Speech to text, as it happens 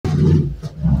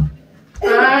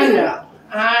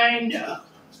I know.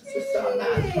 It's so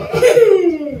nice.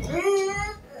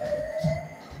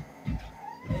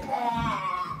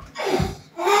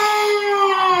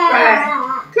 Right.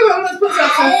 Come on, let's put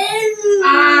socks on.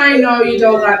 I know you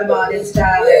don't like the mornings,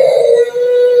 darling.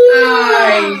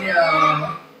 I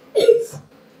know.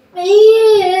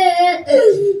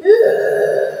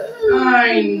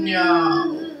 I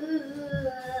know.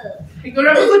 You gonna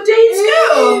have a good day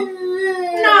too?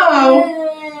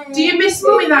 No. Do you miss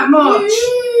Mummy that much?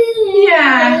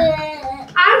 Yeah.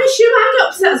 I miss you. I get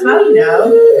upset as well, you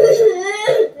know.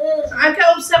 I get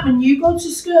upset when you go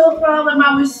to school for all them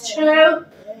hours too.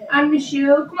 I miss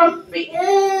you. Come on, feet. I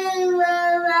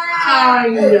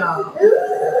know.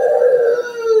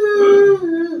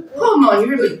 Come on,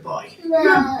 you're a big boy. You're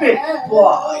a big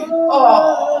boy.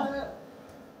 Oh,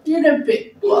 you're a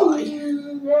big boy.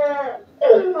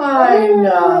 I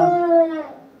know.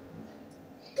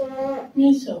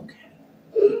 It's okay.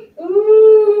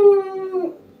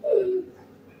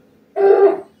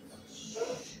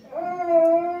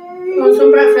 Want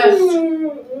some breakfast?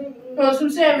 Want some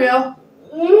cereal?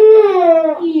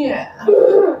 Yeah.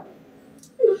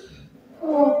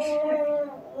 Okay.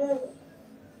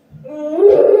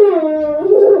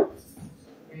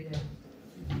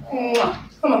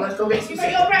 Come on, let's go get some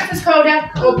cereal. Your breakfast, Coda.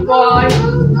 Good boy.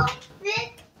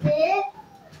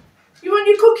 You want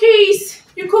your cookies?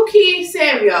 Your cookie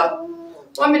cereal?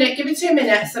 1 minute, give me 2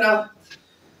 minutes and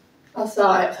I'll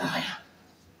sort it for you.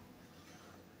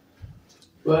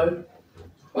 What?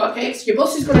 Okay, so your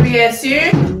bus is going to be here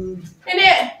soon.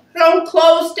 Innit? Long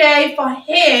close day for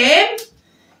him,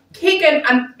 Keegan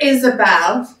and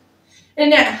Isabel.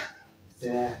 Innit?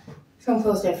 Yeah. It's long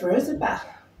close day for Isabel.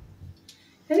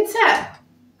 Isn't it?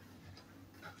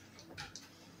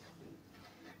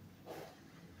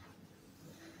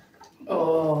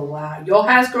 Oh wow, your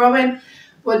hair's growing.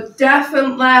 But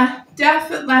definitely,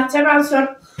 turn around,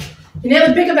 son. You're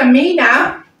nearly bigger than me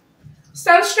now.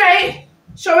 Stand straight.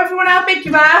 Show everyone how big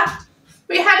you are.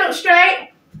 Put your head up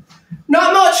straight.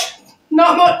 Not much.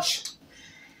 Not much.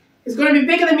 It's going to be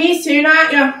bigger than me soon,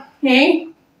 aren't you? Hey?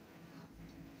 Do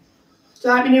you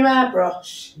like my new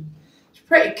hairbrush? It's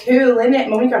pretty cool, isn't it?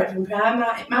 Mummy got it from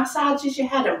Primark. It massages your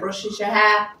head and brushes your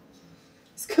hair.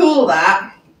 It's cool,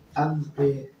 that. And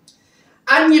beard.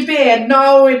 And your beard.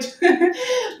 No.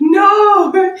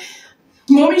 No.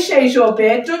 Mummy shaves your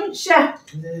beard, doesn't she? Yeah.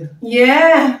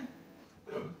 Yeah.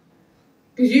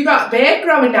 Because you got a beard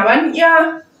growing now, haven't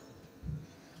you?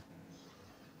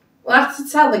 We'll have to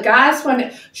tell the guys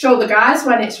show the guys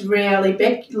when it's really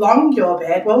big, long, your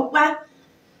beard, won't we?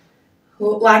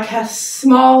 Look like a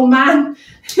small man.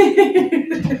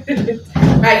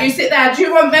 Right, you sit there. Do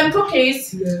you want them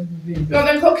cookies? Yeah. You want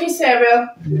them cookies, cereal?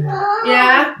 Yeah.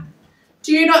 Yeah?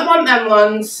 Do you not want them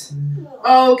ones?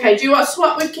 Oh, okay, do you want to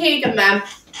swap with Keegan then?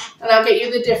 And I'll get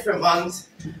you the different ones.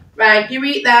 Right, you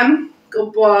eat them.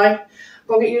 Good boy.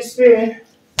 Go get you a spoon.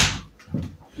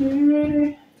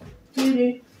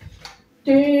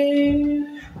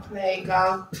 There you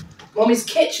go. Mummy's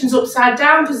kitchen's upside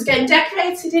down because it's getting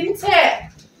decorated, isn't it?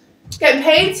 It's getting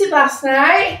painted last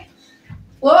night.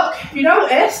 Look, have you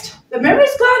noticed? The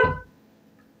mirror's gone.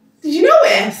 Did you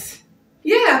notice?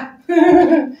 Yeah.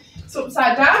 It's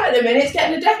upside down at the minute. It's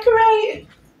getting to decorate.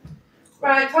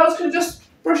 Right, Cole's going to just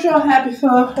brush your hair before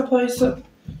I put some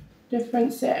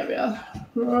different cereal.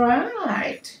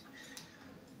 Right.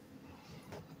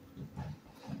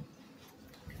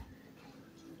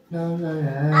 No.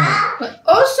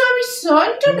 Oh, sorry,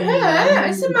 son. Don't hurt.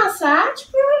 It's a massage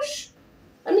brush.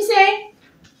 Let me see.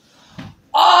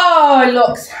 Oh, it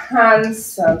looks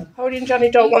handsome. Cody and Johnny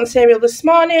don't want cereal this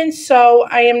morning, so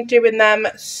I am doing them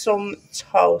some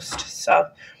toast. So,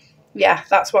 yeah,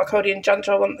 that's what Cody and John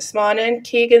want this morning.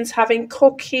 Keegan's having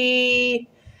cookie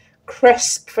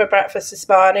crisp for breakfast this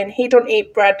morning. He don't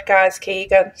eat bread, guys,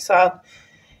 Keegan. So,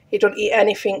 he don't eat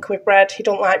anything with bread. He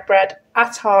don't like bread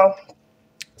at all.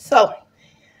 So,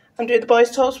 I'm doing the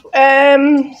boys' toast.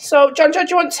 So, John, do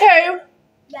you want two?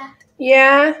 Yeah.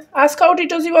 Yeah. Ask Cody,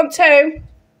 does he want two?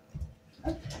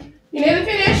 You nearly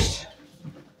finished?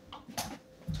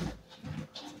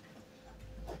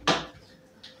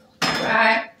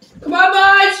 Right. Come on,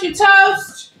 boys, your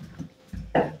toast.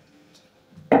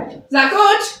 Is that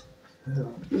good?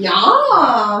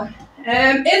 Yeah.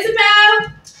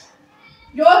 Isabel,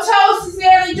 your toast is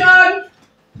nearly done.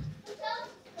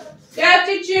 Yeah,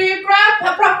 did you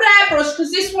grab a proper hairbrush?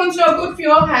 Because this one's no good for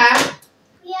your hair.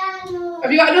 Yeah, no.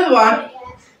 Have you got another one?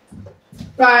 Yes.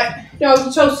 Right. No,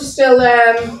 the toast is still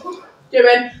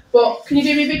doing. But can you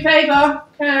do me a big favour?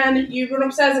 Can you run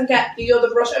upstairs and get the other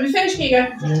brush? Have you finished,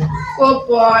 Keegan? Yeah. Good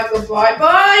boy, good boy.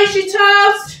 Boy, she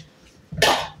toast.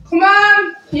 Come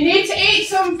on, you need to eat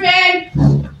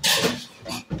something.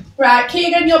 Right,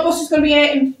 Keegan, your bus is going to be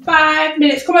here in 5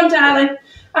 minutes. Come on, darling.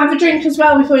 Have a drink as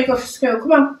well before you go to school.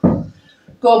 Come on.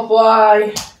 Good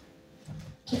boy.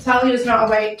 Natalia's not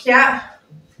awake yet.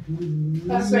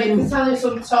 That's right, Natalia's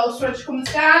some toast when she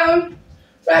comes down.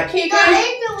 Right, Keegan.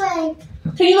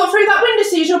 Can you look through that window,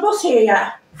 see is your bus here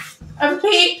yet? Have a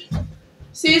peep.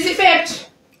 See, is it bibbed?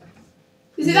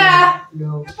 Is it there?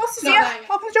 No. Your bus is here.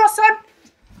 Open the door, son.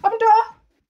 Open the door.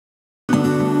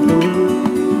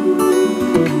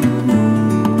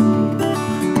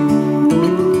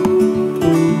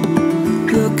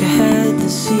 Look ahead, the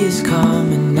sea is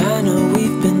calm, and I know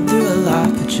we've been through a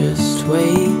lot, but just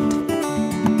wait.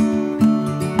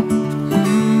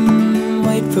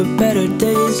 Wait for better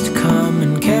days to come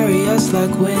and carry us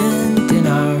like wind in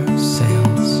our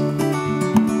sails.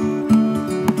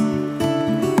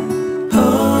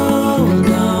 Hold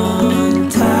on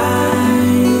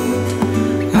tight,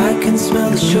 I can smell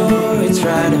the shore, it's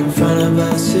right in front of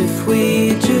us if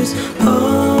we just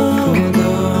hold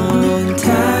on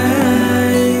tight.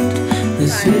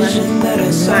 This vision that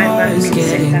I saw is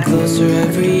getting closer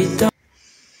every dawn.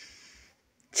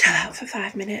 Chill out for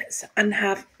 5 minutes and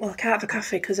have, well, I can't have a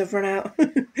coffee because I've run out.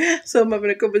 So I'm having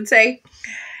a cup of tea.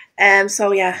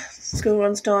 So yeah, school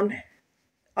run's done.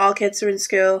 All kids are in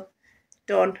school.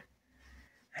 Done.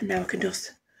 And now I can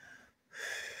just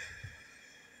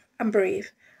and breathe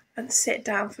and sit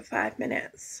down for 5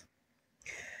 minutes.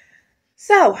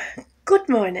 So, good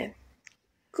morning.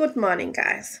 Good morning,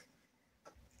 guys.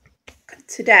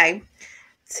 Today,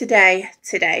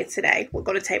 we're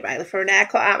going to take Riley for an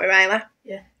haircut, aren't we, Riley?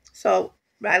 Yeah. So,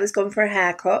 Riley's going for a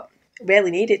haircut.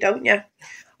 Really need it, don't you?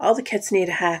 All the kids need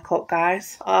a haircut,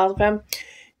 guys. All of them.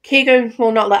 Keegan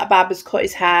will not let a barber's cut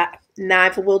his hair.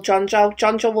 Neither will John Joe.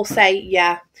 John Joe will say,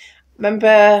 yeah.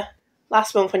 Remember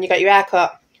last month when you got your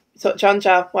haircut? So, John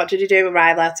Joe, what did you do with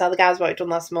Riley? Tell the guys what you done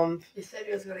last month. He said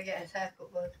he was going to get his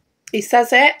haircut, bud. He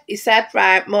says it. He said,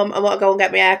 right, Mum, I want to go and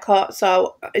get my hair cut.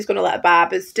 So he's going to let the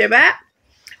barbers do it.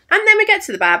 And then we get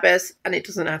to the barbers and it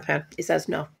doesn't happen. He says,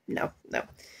 no.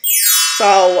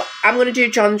 So I'm going to do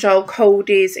John Joe,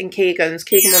 Cody's and Keegan's.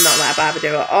 Keegan will not let a barber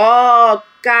do it. Oh,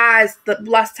 guys, the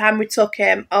last time we took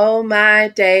him, oh my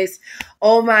days.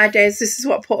 This is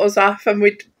what put us off. And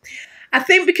I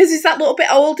think because he's that little bit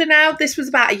older now, this was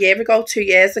about a year ago, 2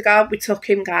 years ago, we took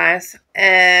him, guys.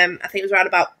 I think it was around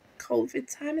about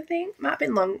COVID time, I think. Might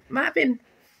have been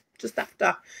just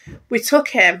after. We took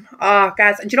him. Oh,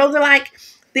 guys. And do you know,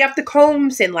 they have the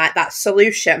combs in, like, that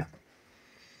solution.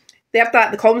 They have,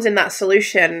 like, the combs in that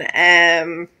solution.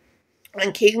 And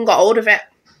Keegan got hold of it.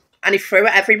 And he threw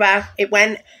it everywhere. It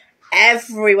went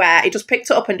everywhere. He just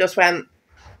picked it up and just went.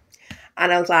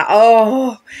 And I was like,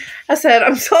 oh. I said,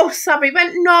 I'm so sorry. He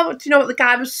went, no. Do you know what? The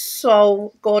guy was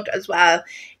so good as well.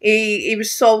 He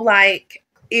was so, like...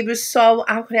 He was so,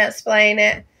 how can I explain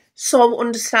it? So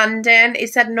understanding. He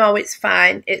said, no, it's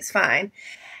fine. It's fine.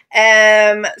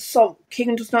 So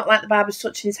Keegan does not like the barbers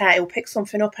touching his hair. He'll pick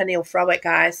something up and he'll throw it,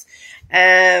 guys.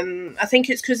 I think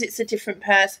it's because it's a different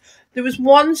person. There was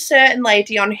one certain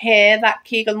lady on here that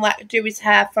Keegan let do his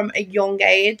hair from a young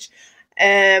age.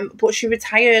 But she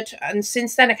retired. And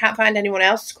since then, I can't find anyone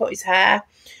else to cut his hair.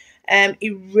 He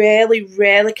really,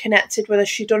 really connected with her.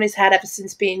 She'd done his hair ever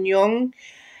since being young.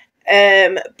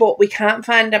 But we can't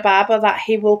find a barber that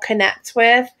he will connect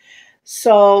with.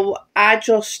 So I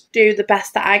just do the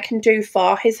best that I can do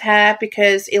for his hair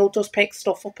because he'll just pick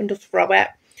stuff up and just throw it.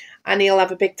 And he'll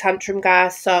have a big tantrum,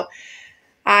 guys. So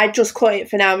I just cut it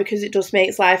for now because it just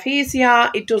makes life easier.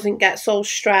 It doesn't get so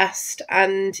stressed.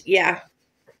 And yeah,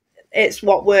 it's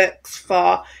what works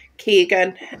for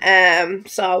Keegan.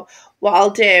 So what I'll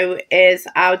do is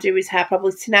I'll do his hair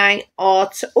probably tonight or...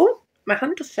 Oh, my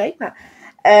hand just shake that.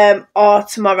 Or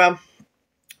tomorrow,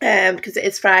 because it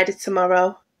is Friday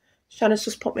tomorrow. Shanna's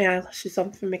just put my eyelashes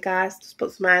on for me, guys. Just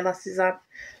put some eyelashes on.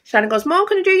 Shanna goes, Mom,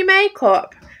 can I do your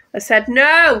makeup? I said,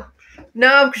 no,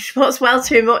 because she puts well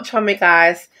too much on me,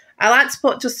 guys. I like to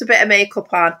put just a bit of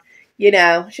makeup on, you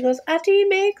know. She goes, I do your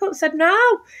makeup. I said, no,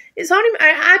 it's only,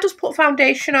 I just put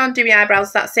foundation on, do my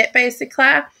eyebrows, that's it, basically.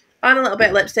 On a little bit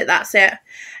of lipstick, that's it.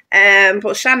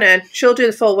 But Shannon, she'll do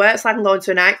the full work. It's like I'm going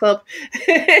to a nightclub.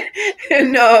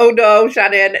 No,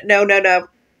 Shannon. No.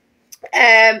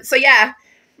 So yeah,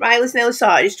 Riley's nearly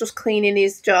sorted. He's just cleaning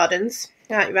his Jordans.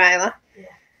 Aren't you, Riley? Yeah.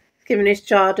 Giving his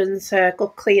Jordans a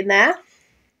good clean there.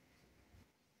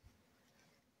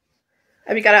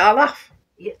 Have you got it all off?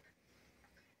 Yeah.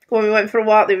 When we went for a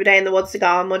walk the other day in the woods, they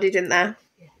got all muddy, didn't they?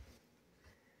 Yeah.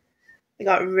 They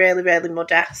got really, really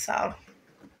muddy, so...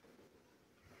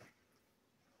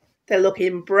 They're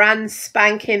looking brand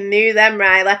spanking new, them,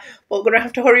 Riley. But we're going to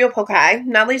have to hurry up, okay?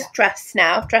 Nellie's dressed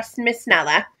now. Dressed Miss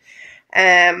Nellie.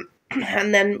 And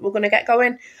then we're going to get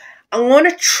going. I'm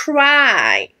going to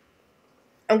try...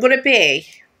 I'm going to be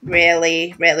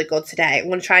really, really good today. I'm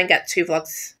going to try and get 2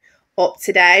 vlogs up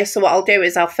today. So what I'll do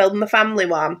is I'll film the family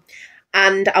one.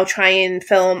 And I'll try and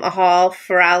film a haul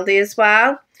for Aldi as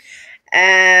well.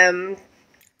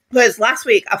 Because last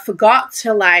week I forgot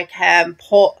to, like,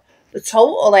 put the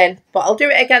total in, but I'll do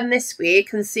it again this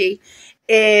week and see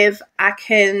if I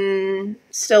can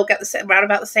still get around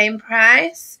about the same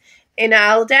price in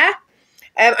Aldi.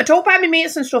 I don't buy my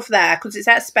meats and stuff there because it's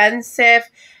expensive.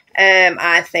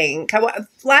 I think I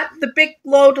like the big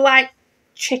load of like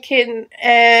chicken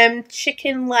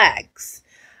legs.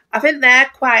 I think they're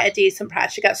quite a decent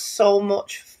price. You get so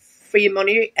much for your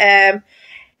money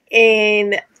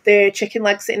in the chicken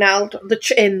legs in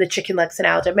Aldi. In the chicken legs in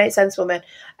Aldi. Makes sense, woman.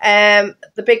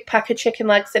 The big pack of chicken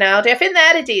legs in Aldi. I think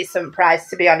they're a decent price,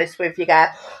 to be honest with you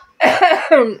guys.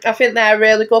 I think they're a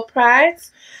really good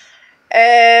price.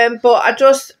 But I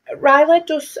think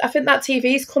that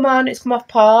TV's come on. It's come off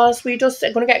pause. We're going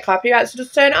to get copyright, so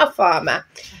just turn it off for me.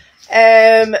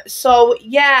 So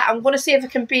yeah, I'm going to see if I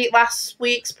can beat last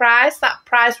week's price. That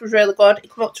price was really good.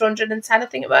 It came up to 110, I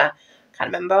think it was. Can't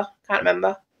remember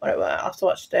what it was. I'll have to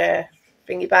watch the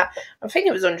thingy back. I think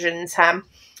it was 110.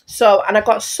 So, and I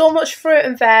got so much fruit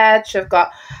and veg. I've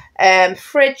got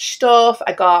fridge stuff.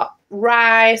 I got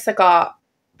rice. I got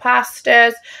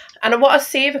pastas. And I want to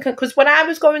see if I can, because when I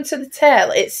was going to the till,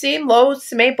 it seemed loads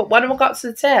to me. But when I got to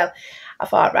the till, I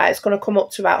thought, right, it's going to come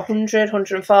up to about 100,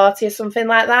 140 or something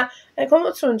like that. And it come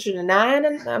up to 109.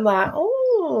 And I'm like,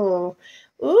 ooh,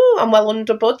 I'm well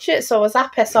under budget. So I was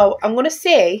happy. So I'm going to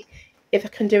see if I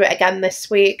can do it again this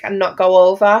week and not go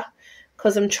over.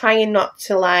 Because I'm trying not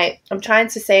to, like, I'm trying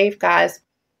to save, guys.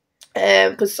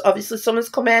 Because obviously summer's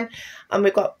coming and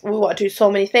we want to do so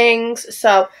many things.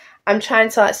 So I'm trying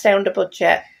to, like, stay under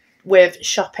budget with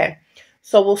shopping.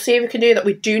 So we'll see if we can do that.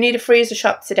 We do need a freezer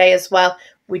shop today as well.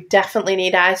 We definitely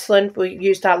need Iceland. We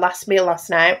used our last meal last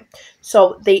night.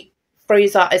 So the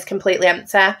freezer is completely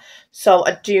empty. So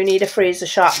I do need a freezer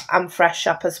shop and fresh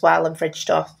shop as well and fridge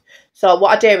stuff. So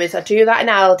what I do is I do that in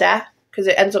Aldi because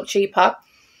it ends up cheaper.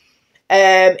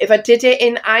 If I did it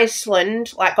in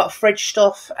Iceland, like got fridge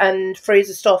stuff and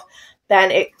freezer stuff,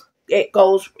 then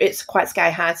it's quite sky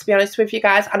high, to be honest with you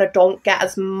guys. And I don't get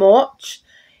as much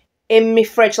in my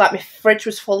fridge. Like my fridge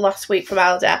was full last week from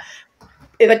Aldi.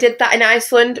 If I did that in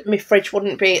Iceland, my fridge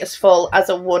wouldn't be as full as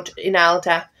I would in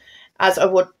Aldi, as I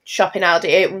would shop in Aldi.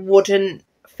 It wouldn't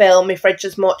fill my fridge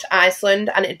as much Iceland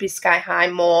and it'd be sky high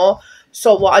more.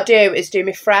 So what I do is do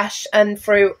my fresh and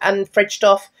fruit and fridge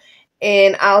stuff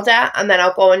in Aldi, and then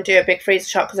I'll go and do a big freezer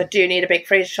shop because I do need a big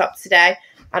freezer shop today,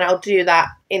 and I'll do that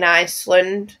in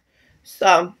Iceland.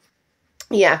 So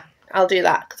yeah, I'll do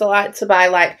that because I like to buy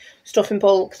like stuff in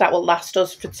bulk that will last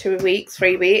us for 2 weeks,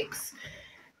 3 weeks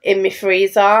in my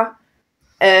freezer.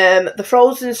 The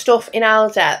frozen stuff in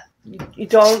Aldi, you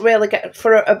don't really get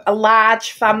for a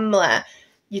large family.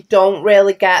 You don't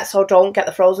really get, so don't get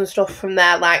the frozen stuff from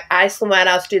there. Like Iceland where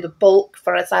I was do the bulk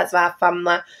for the size of our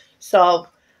family. So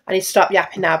I need to stop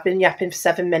yapping now. I've been yapping for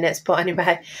 7 minutes. But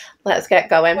anyway, let's get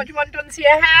going. What do you want done to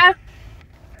your hair?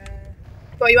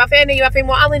 What are you having? Are you having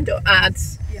what Alan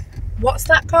adds? Yeah. What's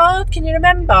that called? Can you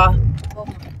remember? Mohawk.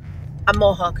 A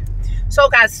mohawk. So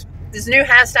guys, there's a new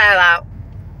hairstyle out.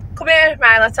 Come here,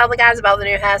 Riley, tell the guys about the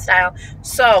new hairstyle.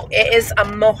 So it is a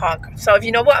mohawk. So if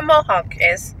you know what a mohawk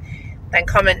is, then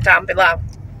comment down below.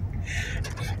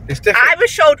 It's different. I was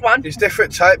showed one. There's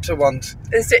different types of ones.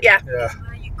 Is it? Yeah. Yeah.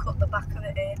 You cut the back of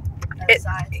it in.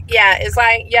 Yeah, it's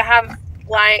like you have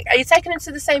like. Are you taking him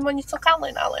to the same one you took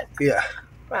Alan? Yeah.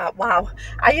 Right. Wow.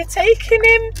 Are you taking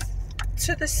him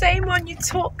to the same one you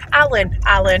took Alan?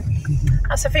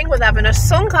 That's the thing with having a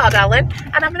son called Alan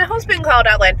and having a husband called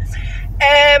Alan.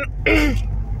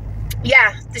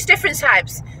 Yeah, there's different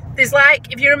types. There's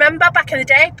like, if you remember back in the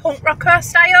day, punk rocker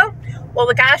style. Well,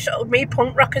 the guy showed me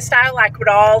punk rocker style, like we're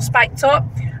all spiked up.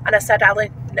 And I said,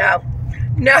 Alan, no.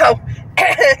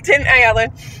 Didn't I,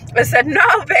 Alan? I said,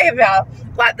 no, baby.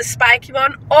 Like the spiky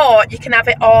one. Or you can have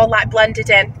it all like blended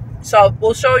in. So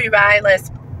we'll show you,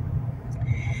 Riley's.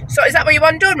 So is that what you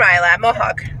want done, Riley?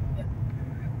 Mohawk? Yeah.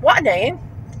 What a name.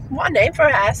 What a name for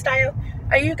a hairstyle.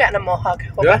 Are you getting a mohawk?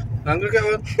 Yeah, I'm going to get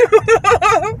one.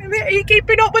 Are you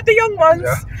keeping up with the young ones?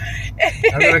 Yeah.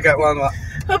 I'm going to get one.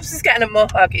 Hubs is getting a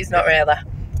mohawk. He's not really.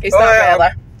 He's not really.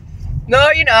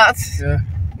 No, you're not. Yeah.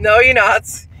 No, you're not.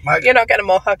 You're not getting a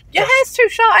mohawk. Your hair's too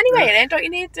short anyway, and don't you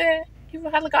need? You've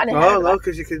hardly got any hair. No,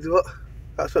 because you can do it.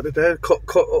 That's what they do.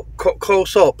 Cut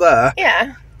close up there.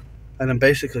 Yeah. And then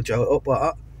basically gel it up like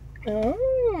that.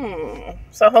 Oh.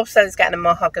 So Hub says he's getting a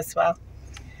mohawk as well.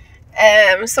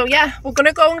 So yeah, we're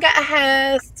gonna go and get our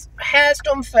hairs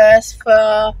done first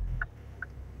for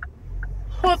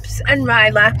Hubs and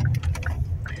Ryla.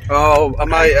 Oh, I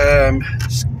might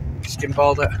skin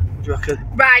bald it. What do you reckon?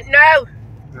 Right, no.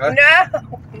 Right?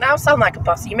 No. Now I sound like a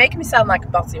bossy. You're making me sound like a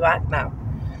bossy right now.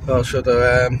 Well, should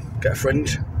I get a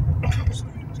fringe?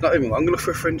 It's not even long enough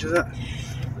for a fringe, is it?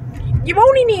 You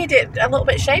only need it a little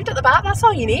bit shaved at the back. That's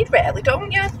all you need, really,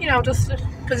 don't you? You know, just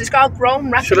because it's got grown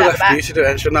rapid Should have at the left back. you to do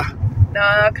it, shouldn't I? No,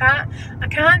 I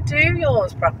can't do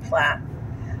yours properly.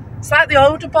 It's like the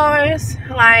older boys.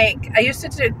 Like I used to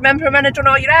do. Remember when I done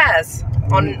all your hairs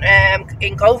on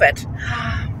in COVID?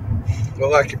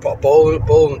 Well, like you put a bowl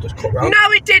and just cut round.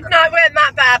 No, it did not. It weren't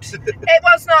that bad. It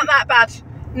was not that bad.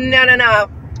 No.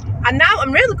 And now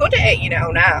I'm really good at it. You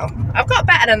know, now I've got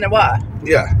better than I were.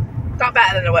 Yeah. Got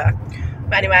better than I were.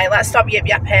 But anyway, let's stop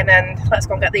yip-yapping and let's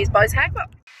go and get these boys' haircut.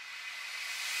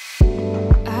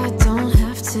 I don't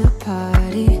have to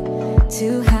party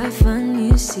to have fun,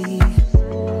 you see.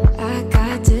 I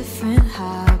got different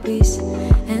hobbies,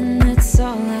 and that's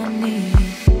all I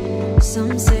need.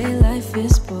 Some say life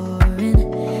is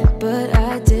boring, but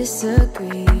I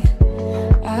disagree.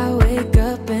 I wake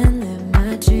up and live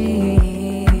my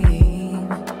dream.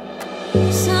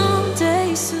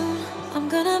 Someday soon I'm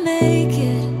gonna make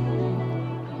it.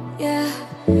 Yeah,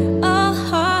 all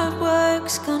hard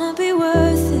work's gonna be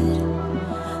worth it.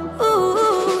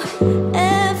 Ooh,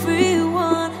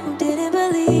 everyone who didn't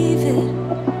believe it,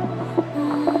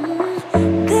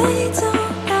 they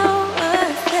don't know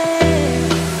worth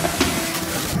it.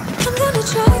 I'm gonna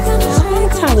try.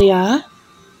 Talia,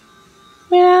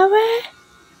 where are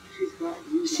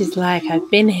we? She's like, I've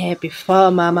been here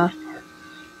before, Mama.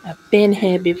 I've been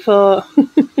here before.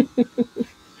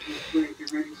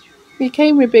 You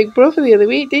came with Big Brother the other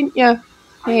week, didn't you?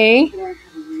 Hey?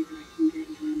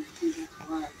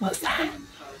 What's that?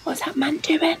 What's that man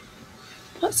doing?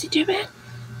 What's he doing?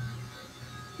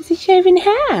 Is he shaving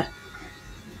hair?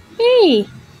 Hey!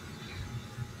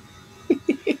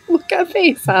 Look at her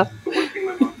face, Al.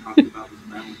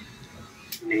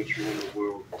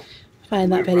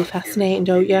 Find that very fascinating,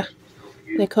 don't you?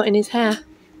 They're cutting his hair.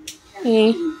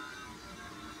 Hey?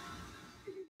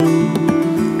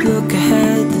 Look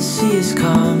ahead, the sea is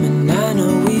calm, and I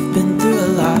know we've been through a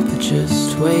lot, but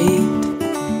just wait.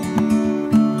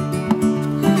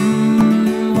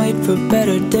 Wait for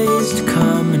better days to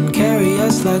come and carry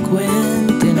us like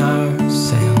wind in our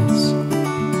sails.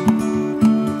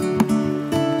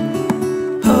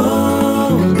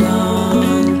 Hold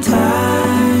on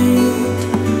tight,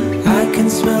 I can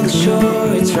smell the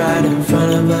shore, it's right in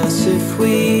front of us if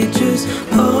we just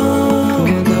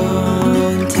hold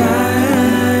on tight.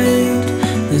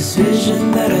 This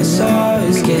vision that I saw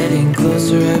is getting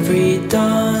closer every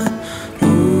dawn.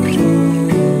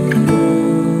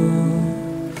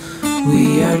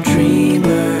 We are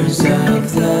dreamers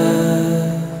of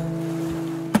the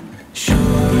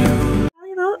shore.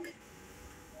 Look.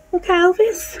 Look,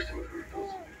 Elvis.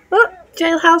 Look,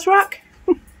 Jailhouse Rock.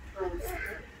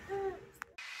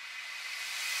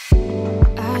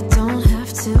 I don't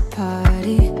have to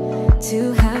party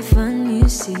to have fun, you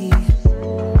see.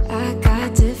 I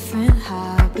got different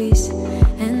hobbies,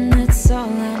 and that's all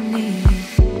I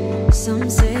need. Some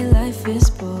say life is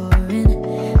boring,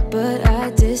 but I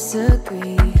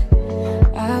disagree.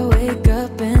 I wake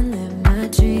up and live my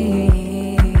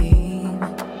dream.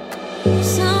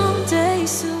 Someday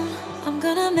soon I'm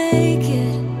gonna make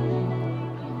it.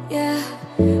 Yeah,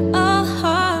 all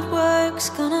hard work's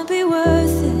gonna be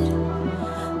worth it.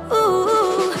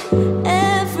 Ooh,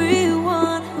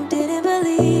 everyone who didn't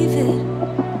believe it.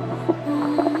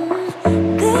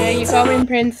 Where you going,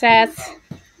 princess?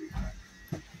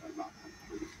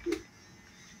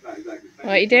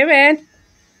 What are you doing?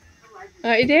 What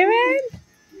are you doing?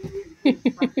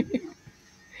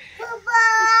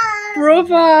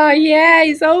 Brother, yeah,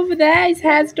 he's over there. His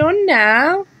hair's done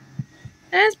now.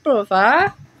 There's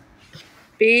brother.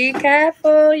 Be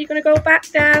careful. You're going to go back,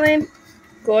 darling.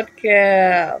 Good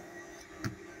girl.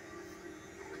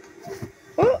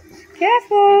 Oh,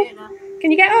 careful.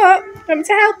 Can you get up? Do you want me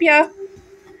to help you?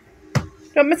 Do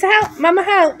you want me to help? Mama,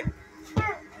 help?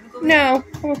 No?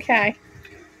 Okay.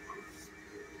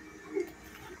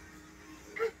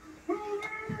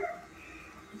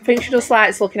 I think she just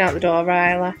likes looking out the door,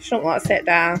 Riley. She don't want to sit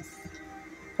down.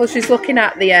 Well, she's looking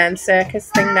at the circus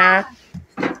thing now.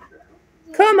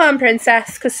 Come Come on,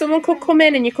 princess, because someone could come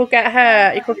in and you could get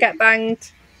hurt. You could get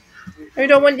banged. We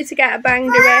don't want you to get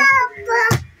banged, do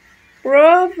we?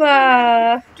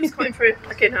 Brother. Just coming through.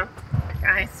 Okay, now.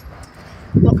 Guys,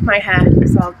 look at my hair.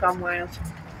 It's all gone wild.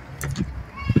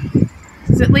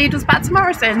 Does it lead us back to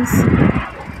Morrison's?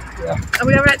 Yeah. Are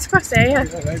we alright to cross here? Yeah.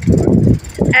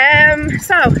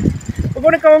 So, we're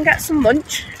going to go and get some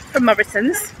lunch from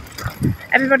Morrison's.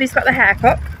 Everybody's got their hair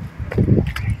cut.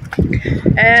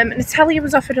 Natalia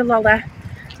was offered a lolly,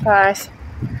 guys,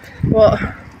 but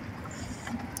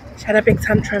she had a big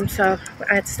tantrum, so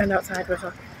I had to stand outside with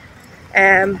her.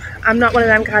 I'm not one of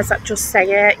them guys that just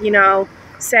say it, you know,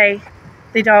 say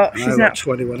they don't. She's not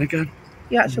 21 again.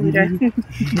 You actually do.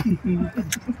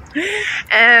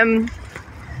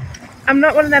 I'm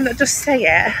not one of them that just say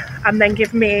it and then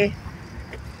give me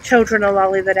children a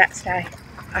lolly the next day.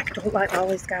 I don't like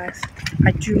lollies, guys.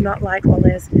 I do not like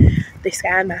lollies. They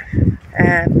scare me.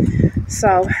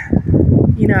 So,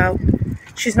 you know,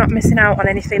 she's not missing out on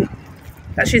anything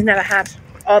that she's never had.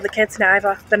 Or the kids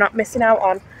neither. They're not missing out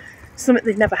on something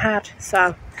they've never had.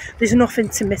 So, there's nothing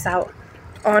to miss out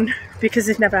on because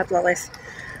they've never had lollies.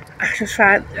 I just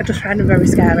find them very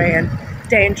scary and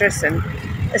dangerous, and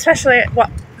especially what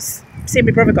seeing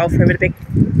my brother go through with a big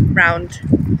round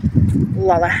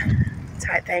lolly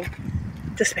type thing.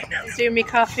 Just a big no. Do me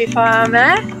coffee for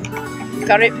me.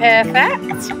 Got it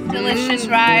perfect. Delicious,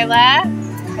 Riley.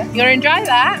 You gonna enjoy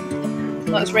that?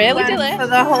 That's really delicious. For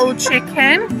the whole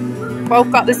chicken, both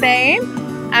got the same,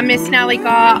 and Miss Nelly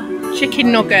got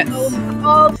chicken nuggets.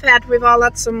 All fed. We've all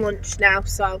had some lunch now,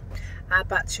 so our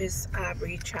batteries are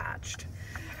recharged.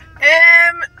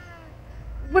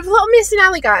 With little Miss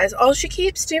Nelly, guys, all she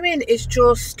keeps doing is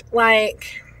just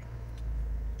like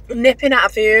nipping at her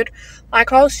food.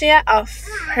 Like all she ate off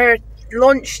her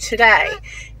lunch today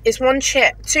is one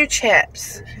chip, 2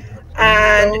 chips,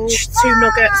 and 2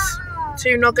 nuggets.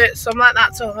 2 nuggets, something like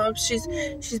that to her.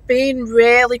 She's been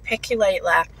really picky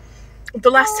lately. The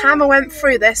last time I went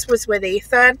through this was with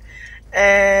Ethan,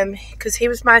 because he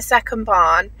was my second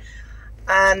born.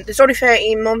 And there's only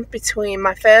 13 months between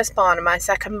my first born and my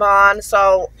second born,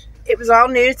 so it was all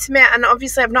new to me. And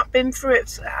obviously I've not been through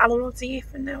it. How long was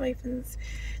Ethan now? Ethan's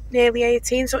nearly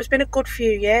 18, so it's been a good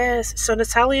few years. So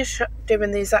Natalia's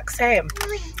doing the exact same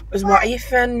as what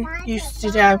Ethan used to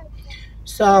do.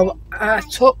 So I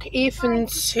took Ethan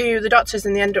to the doctors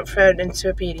and they ended up throwing him into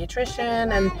a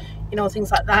paediatrician and, you know,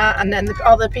 things like that. And then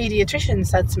all the paediatrician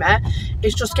said to me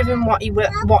is just give him what he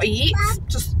eats,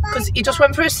 just because he just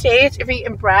went through a stage of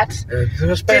eating bread. They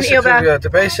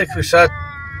basically said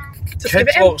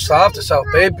kids won't starve themselves,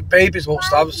 babies won't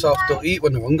starve themselves, they'll eat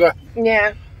when they're hungry.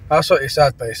 Yeah. That's what he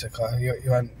said, basically.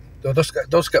 You went, they'll just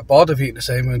get bored of eating the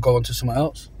same and go on to something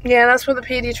else. Yeah, that's what the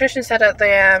paediatrician said at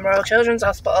the Royal Children's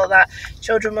Hospital, that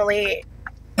children will eat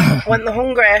when they're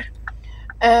hungry.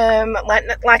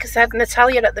 Like I said,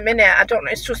 Natalia at the minute, I don't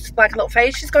know, it's just like a little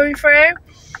phase she's going through.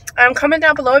 Comment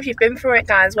down below if you've been through it,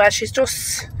 guys, where she's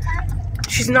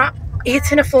not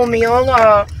eating a full meal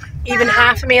or even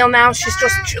half a meal now. She's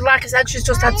just, like I said, she's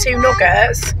just had 2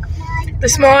 nuggets.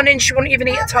 This morning she wouldn't even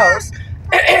eat a toast.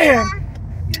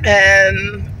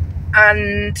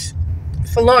 And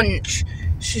for lunch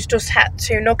she's just had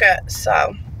 2 nuggets,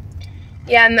 so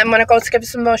yeah. And then when I go to give her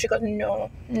some more, she goes no.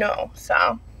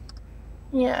 So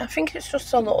yeah, I think it's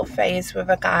just a little phase with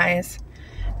her, guys.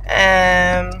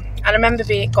 And I remember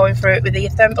going through it with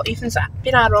Ethan, but Ethan's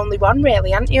been our only one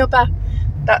really, hasn't you, Beth,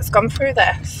 that's gone through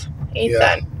this, Ethan?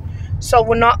 Yeah. So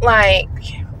we're not like,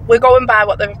 we're going by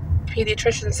what the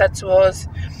paediatrician said to us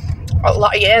a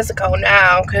lot of years ago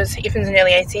now, because Ethan's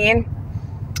nearly 18.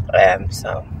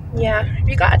 So yeah, if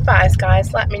you got advice,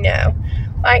 guys, let me know.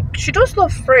 Like, she does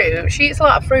love fruit. She eats a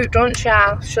lot of fruit, don't she?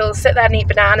 She'll sit there and eat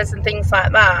bananas and things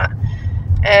like that.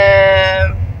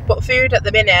 But food at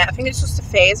the minute, I think it's just a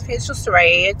phase. I think it's just her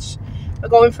age. We're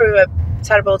going through a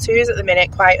terrible 2s at the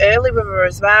minute, quite early with her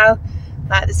as well.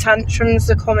 Like, the tantrums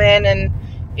are coming, and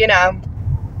you know,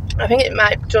 I think it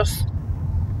might just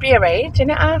be her age,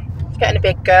 innit? She's getting a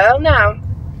big girl now.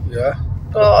 Yeah.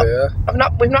 But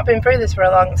we've not been through this for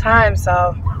a long time,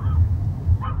 so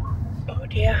oh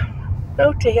dear.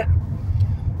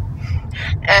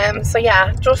 So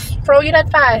yeah, just throw your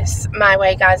advice my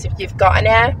way, guys, if you've got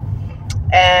any.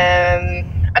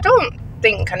 I don't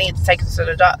think I need to take her to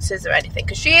the doctors or anything,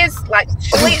 because she'll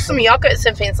eat some yogurts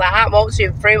and things like that, won't she,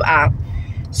 and fruit out.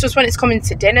 It's just when it's coming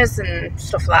to dinners and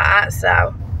stuff like that,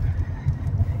 so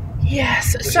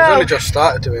yes. She's only just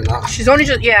started doing that. She's only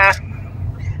just, yeah,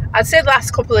 I'd say the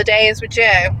last couple of days with you.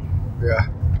 Yeah.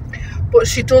 But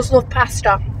she does love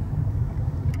pasta.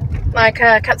 Like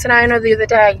Captain Iona the other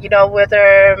day, you know, with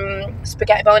her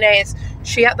spaghetti bolognese.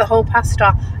 she ate the whole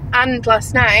pasta, and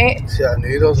last night she ate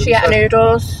noodles. She ate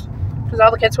noodles because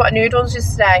all the kids wanted noodles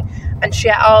yesterday, and she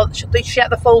ate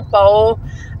the full bowl.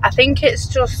 I think it's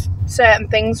just certain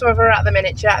things with her at the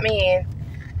minute. Do you know what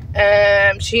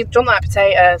I mean? She don't like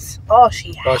potatoes. Oh,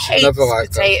 she hates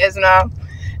potatoes now.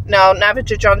 No, neither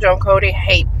do John and Cody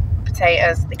hate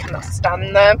potatoes. They cannot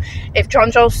stand them. If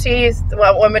John sees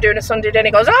when we're doing a Sunday dinner,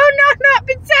 he goes, "Oh no, not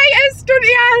potatoes, don't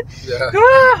you?" Yeah.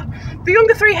 Oh, the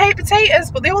younger three hate potatoes,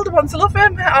 but the older ones love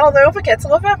them. All the other kids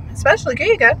love them, especially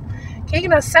Keegan.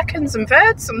 Keegan has seconds and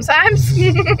thirds sometimes.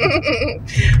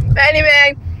 But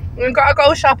anyway, we've got to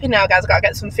go shopping now, guys. We've got to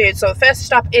get some food. So the first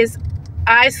stop is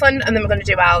Iceland, and then we're going to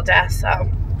do Aldi. So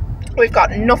we've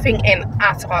got nothing in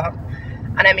at all,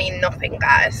 and I mean nothing,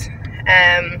 guys.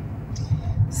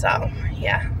 So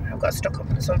yeah, I've got stuck up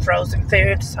with some frozen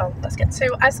food, so let's get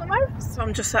to Iceland. So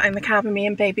I'm just sat in the car with me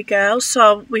and baby girl.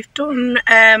 So we've done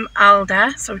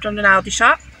Aldi, so we've done an Aldi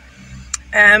shop.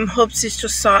 Hubs is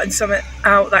just sorting something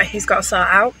out that he's got to sort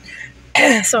out.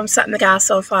 So I'm sat in the car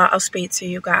so far. I'll speak to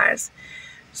you guys.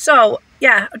 So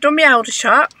yeah, I've done my Aldi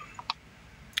shop.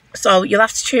 So you'll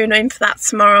have to tune in for that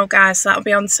tomorrow, guys. So that'll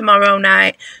be on tomorrow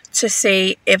night to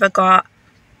see if I got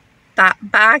that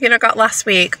bargain I got last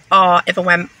week or if I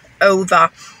went over.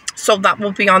 So that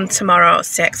will be on tomorrow at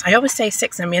 6. I always say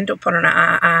 6 and we end up putting it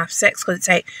at 6 because it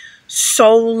takes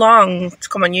so long to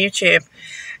come on YouTube.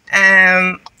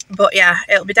 But yeah,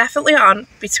 it'll be definitely on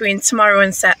between tomorrow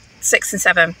and 6 and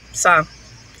 7. So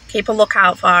keep a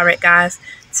lookout for it, guys,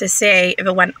 to see if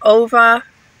I went over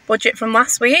budget from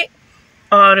last week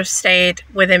or have stayed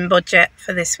within budget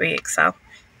for this week. So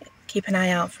keep an eye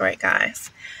out for it,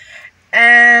 guys.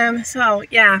 So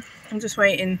yeah, I'm just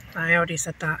waiting. I already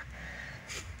said that.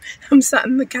 I'm sat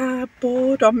in the car,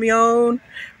 bored on my own.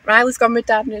 Riley's gone with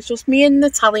Dad, and it's just me and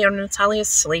Natalia, and Natalia's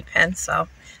sleeping. So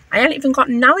I ain't even got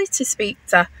Nally to speak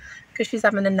to because she's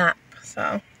having a nap.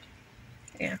 So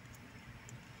yeah.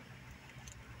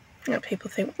 You know, people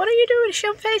think, what are you doing? Is she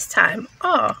on FaceTime?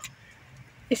 Oh,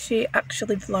 is she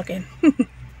actually vlogging?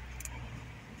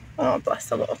 Oh, bless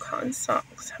the little cotton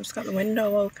socks. I've just got the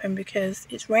window open because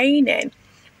it's raining,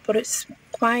 but it's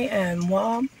quite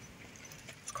warm.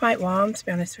 It's quite warm, to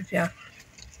be honest with you.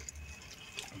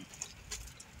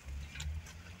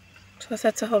 So I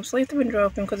said to Hubs, leave the window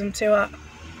open because I'm too hot.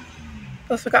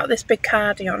 Plus I got this big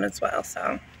cardi on as well,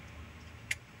 so.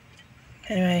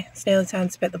 Anyway, it's nearly time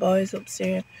to pick the boys up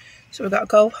soon. So we've got to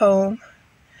go home,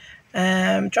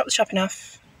 drop the shopping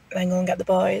off, then go and get the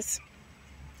boys.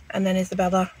 And then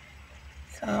Isabella.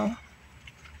 So,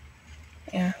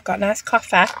 yeah, got a nice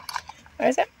coffee. Where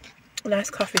is it? A nice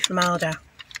coffee from Aldi.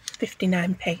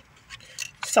 59p.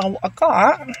 So I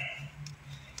got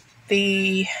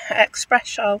the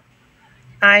espresso,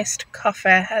 iced coffee,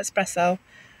 espresso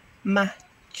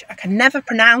match. I can never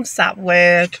pronounce that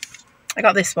word. I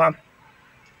got this one.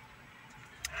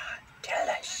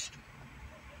 Delish.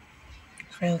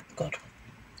 It's really good.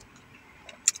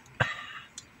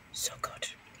 So good.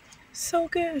 So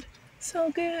good.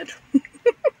 So good.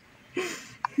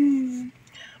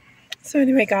 So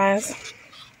anyway, guys,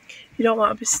 you don't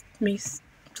want to be me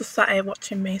just sat here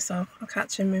watching me, so I'll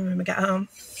catch you when we get home.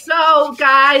 So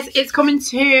guys, it's coming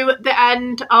to the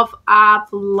end of our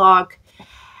vlog.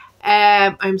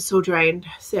 I'm so drained.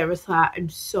 Seriously, I'm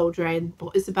so drained.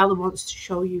 But Isabella wants to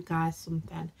show you guys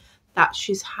something that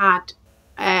she's had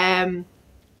tattooed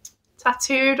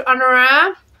on her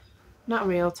arm. Not a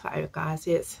real tattoo, guys.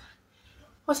 It's,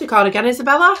 what's it called again,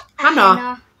 Isabella?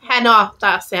 Henna. Henna,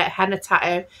 that's it. Henna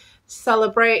tattoo.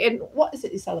 Celebrating, what is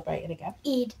it you're celebrating again?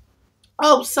 Eid.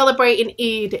 Oh, celebrating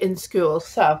Eid in school.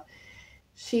 So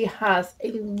she has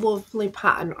a lovely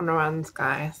pattern on her hands,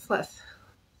 guys. Let's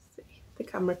see if the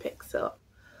camera picks up.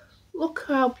 Look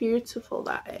how beautiful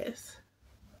that is.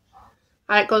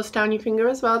 And it goes down your finger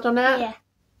as well, doesn't it? Yeah.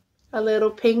 A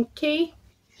little pinky.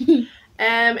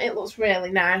 It looks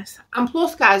really nice. And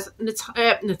plus, guys,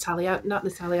 Isabella's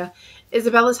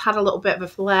had a little bit of a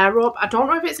flare up. I don't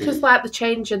know if it's because like the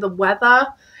change of the weather.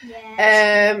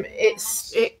 Yeah.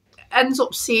 It ends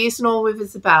up seasonal with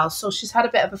Isabella, so she's had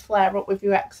a bit of a flare up with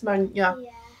your eczema, haven't you? Yeah.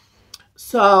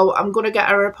 So I'm gonna get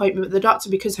her an appointment with the doctor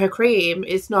because her cream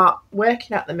is not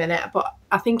working at the minute. But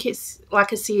I think it's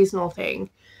like a seasonal thing.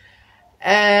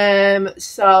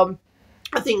 So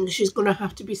I think she's going to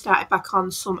have to be started back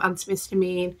on some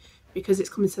antihistamine because it's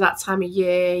coming to that time of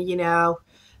year, you know.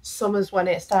 Summer's when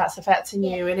it starts affecting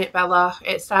you, innit, Bella?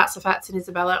 It starts affecting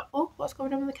Isabella. Oh, what's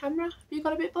going on with the camera? Have you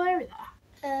got a bit blurry there?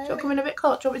 Do you want to come in a bit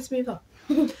close? Do you want me to move on?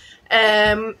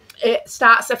 It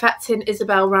starts affecting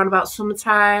Isabel around about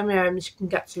summertime. She can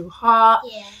get too hot.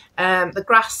 Yeah. The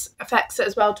grass affects it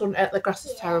as well, doesn't it? The grass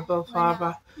is terrible for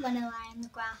her. When I lie in the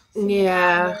grass.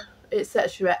 Yeah, it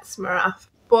sets your eczema off.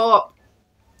 But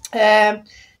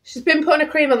she's been putting a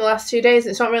cream on the last 2 days.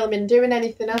 It's not really been doing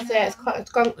anything, has it?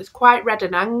 It's quite red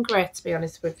and angry, to be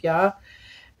honest with you.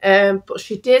 But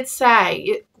she did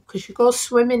say, because she goes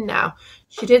swimming now,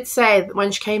 she did say that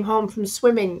when she came home from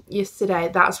swimming yesterday,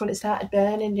 that's when it started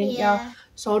burning, didn't you?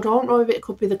 So I don't know if it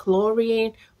could be the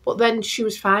chlorine. But then she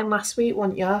was fine last week,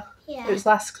 wasn't you? Yeah. It was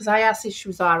because I asked if she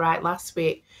was all right last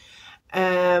week.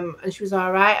 And she was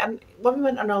all right. And when we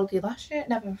went on holiday last year, it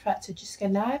never affected your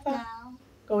skin either. No.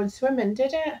 Going swimming,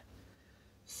 did it?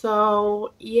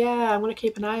 So, yeah, I'm going to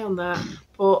keep an eye on that.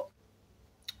 But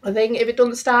I think if it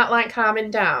doesn't start, like,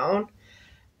 calming down,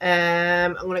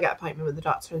 I'm going to get an appointment with the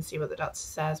doctor and see what the doctor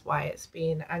says, why it's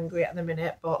being angry at the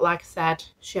minute. But like I said,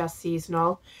 she has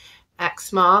seasonal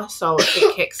eczema, so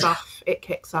it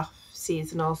kicks off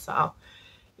seasonal. So,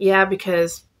 yeah,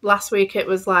 because last week it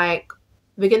was like,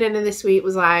 the beginning of this week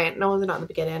was like, no, they're not in the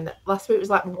beginning. Last week was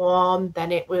like warm,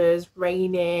 then it was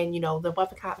raining. You know, the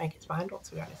weather can't make its mind up,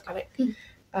 to be honest, can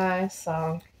it?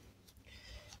 So,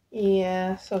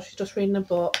 yeah, so she's just reading a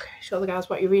book. Show the guys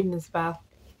what you're reading, Isabel.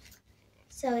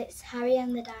 So it's Harry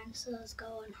and the Dinosaurs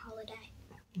Go on Holiday.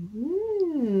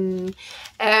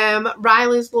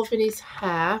 Riley's loving his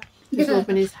hair. He's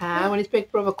loving his hair when his big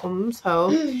brother comes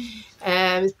home.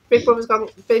 His big brother's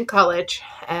been college,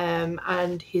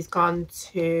 and he's gone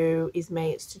to his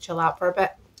mates to chill out for a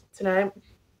bit tonight.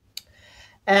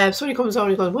 So when he comes home,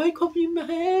 he goes, "Why are you covering my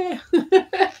hair?"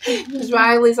 Because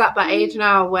Riley's at that age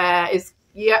now where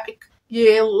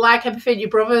you like everything your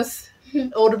brothers,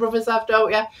 older brothers have,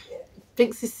 don't you?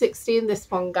 Thinks he's 16, this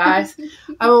one, guys.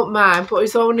 I won't mind, but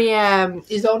he's only 11,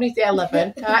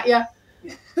 aren't you?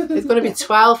 He's going to be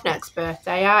 12 next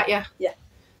birthday, aren't you? Yeah.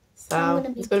 So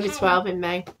he's going to be 12 in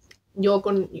May. You're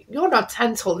not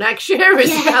 10 till next year,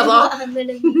 Isabella. I'm going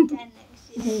to be 10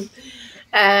 next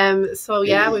year. So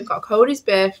yeah, we've got Cody's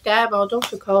birthday. I'm all done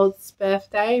for Cody's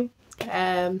birthday.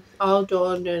 All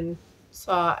done and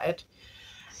sorted.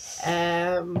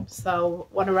 So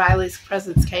one of Riley's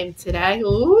presents came today.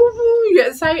 Ooh, you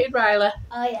get excited, Riley?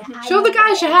 Oh yeah. Show the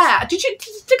guys your hair. Did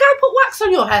the guy put wax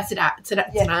on your hair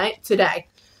today?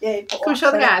 Yeah. Can we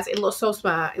show the guys? It looks so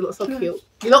smart. It looks so cute.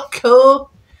 You look cool.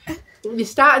 You're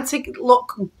starting to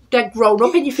look dead grown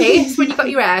up in your face when you got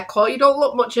your hair cut. You don't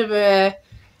look much of a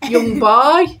young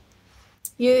boy.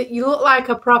 You look like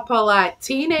a proper like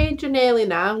teenager nearly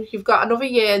now. You've got another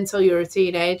year until you're a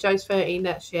teenager. He's 13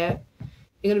 next year.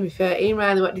 You're going to be 13,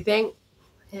 Riley. What do you think?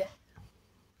 Yeah.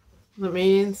 That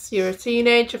means you're a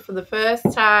teenager for the first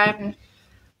time.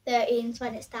 13's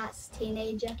when it starts as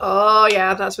teenager. Oh,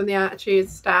 yeah, that's when the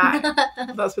attitudes start.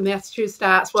 That's when the attitude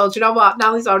starts. Well, do you know what?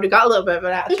 Nellie's already got a little bit of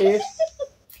an attitude.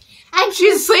 And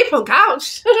She's asleep on the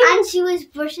couch. and she was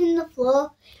brushing the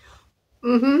floor.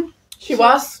 She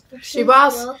was. She's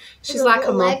like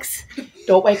a mum.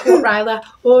 Don't wake her up, Riley.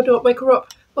 Oh, don't wake her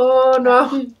up. Oh,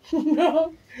 no.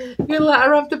 No. You let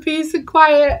her have the peace and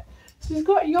quiet. She's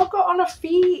got yogurt on her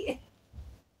feet.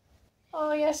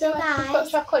 Oh, yes, So she's got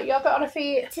guys, chocolate yogurt on her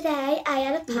feet. today I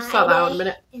had a We'll start that in a party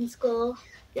minute. in school.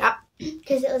 Yep.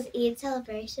 Because it was Eid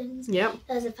celebrations. Yep.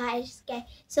 There was a party today.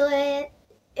 So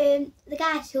the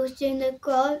guys who was doing the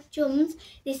drums,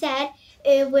 they said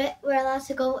we're allowed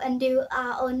to go and do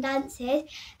our own dances,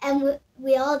 and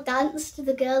we all danced to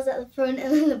the girls at the front,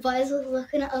 and then the boys were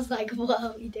looking at us like, "What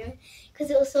are we doing?"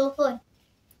 Because it was so fun.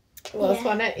 It was,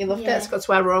 wasn't it? You loved it. Yeah. It's got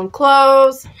to wear her own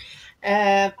clothes.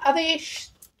 Are they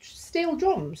steel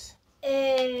drums?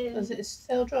 Is it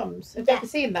steel drums? Have you ever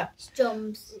seen them?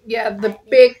 Drums. Yeah, the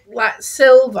big, like,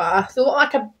 silver. They look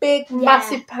like a big,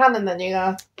 massive pan, and then you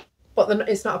go... But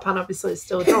it's not a pan, obviously, it's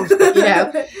still drums, but, you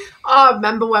know. Oh, I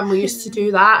remember when we used to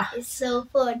do that. It's so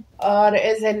fun. Oh,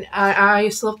 it isn't. I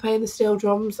used to love playing the steel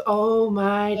drums. Oh,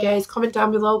 my days. Comment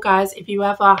down below, guys, if you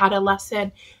ever had a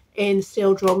lesson in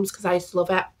steel drums, because I used to love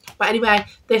it. But anyway,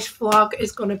 this vlog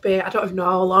is going to be... I don't even know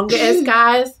how long it is,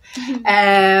 guys.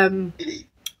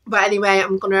 But anyway,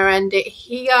 I'm going to end it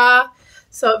here.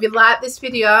 So if you like this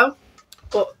video,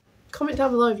 but comment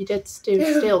down below if you did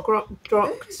steel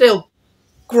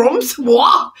grums?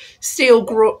 What? Steel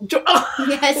grums?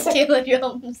 Yeah, steel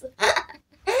drums.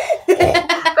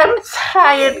 I'm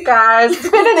tired, guys. It's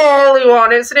been an early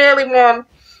one. It's an early one.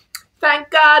 Thank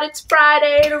God it's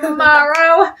Friday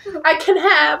tomorrow. I can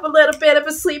have a little bit of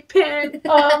a sleep in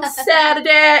on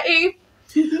Saturday.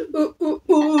 Ooh, ooh,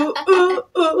 ooh, ooh,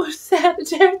 ooh.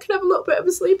 Saturday, I can have a little bit of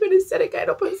a sleep in instead of getting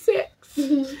up at 6.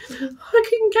 I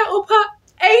can get up at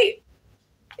 8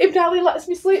 Natalie lets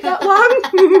me sleep that long.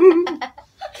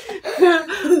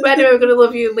 But anyway, we're going to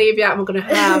love you and leave you, and we're going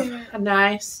to have a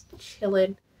nice,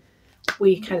 chilling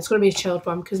weekend. It's going to be a chilled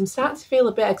one because I'm starting to feel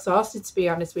a bit exhausted, to be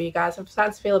honest with you guys. I'm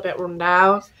starting to feel a bit run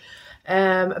down,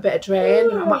 a bit of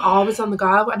drain. I'm always on the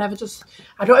go. I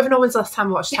don't even know when's the last time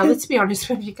I watched telly, to be honest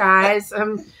with you guys.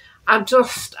 My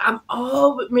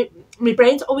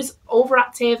brain's always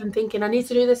overactive and thinking, I need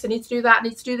to do this, I need to do that, I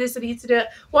need to do this, I need to do it.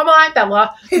 What am I like,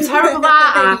 Bella? I'm terrible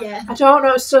at that. Yeah. I don't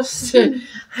know, it's just,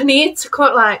 I need to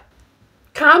calm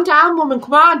down, woman,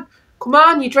 come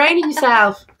on, you're draining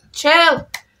yourself. Chill.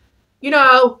 You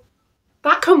know,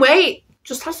 that can wait.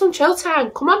 Just have some chill time.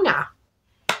 Come on now.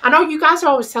 I know you guys are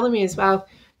always telling me as well,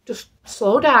 just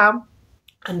slow down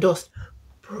and just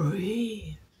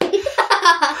breathe.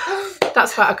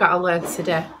 That's what I got to learn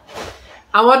today.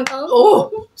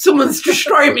 Someone's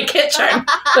destroying my kitchen.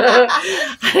 I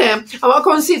want to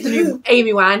go and see the new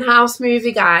Amy Winehouse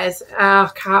movie, guys. I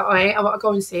can't wait. I want to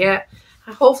go and see it.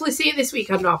 I hopefully see it this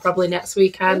weekend or probably next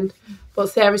weekend. But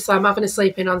seriously, I'm having a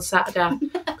sleep in on Saturday.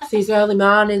 Because these early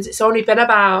mornings, it's only been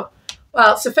about,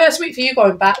 well, it's the first week for you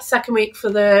going back, second week for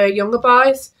the younger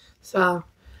boys. So,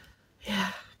 yeah,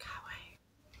 I can't wait.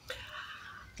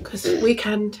 Because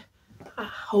weekend,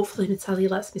 hopefully Natalia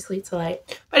lets me sleep till late.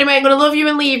 But anyway, I'm going to love you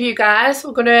and leave you guys.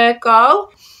 We're going to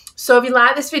go. So if you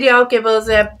like this video, give us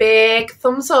a big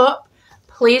thumbs up.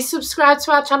 Please subscribe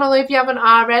to our channel if you haven't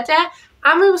already.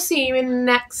 And we will see you in the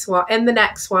next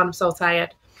one. I'm so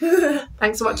tired.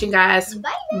 Thanks for watching, guys.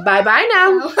 Bye. Bye-bye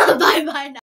now. Bye-bye now.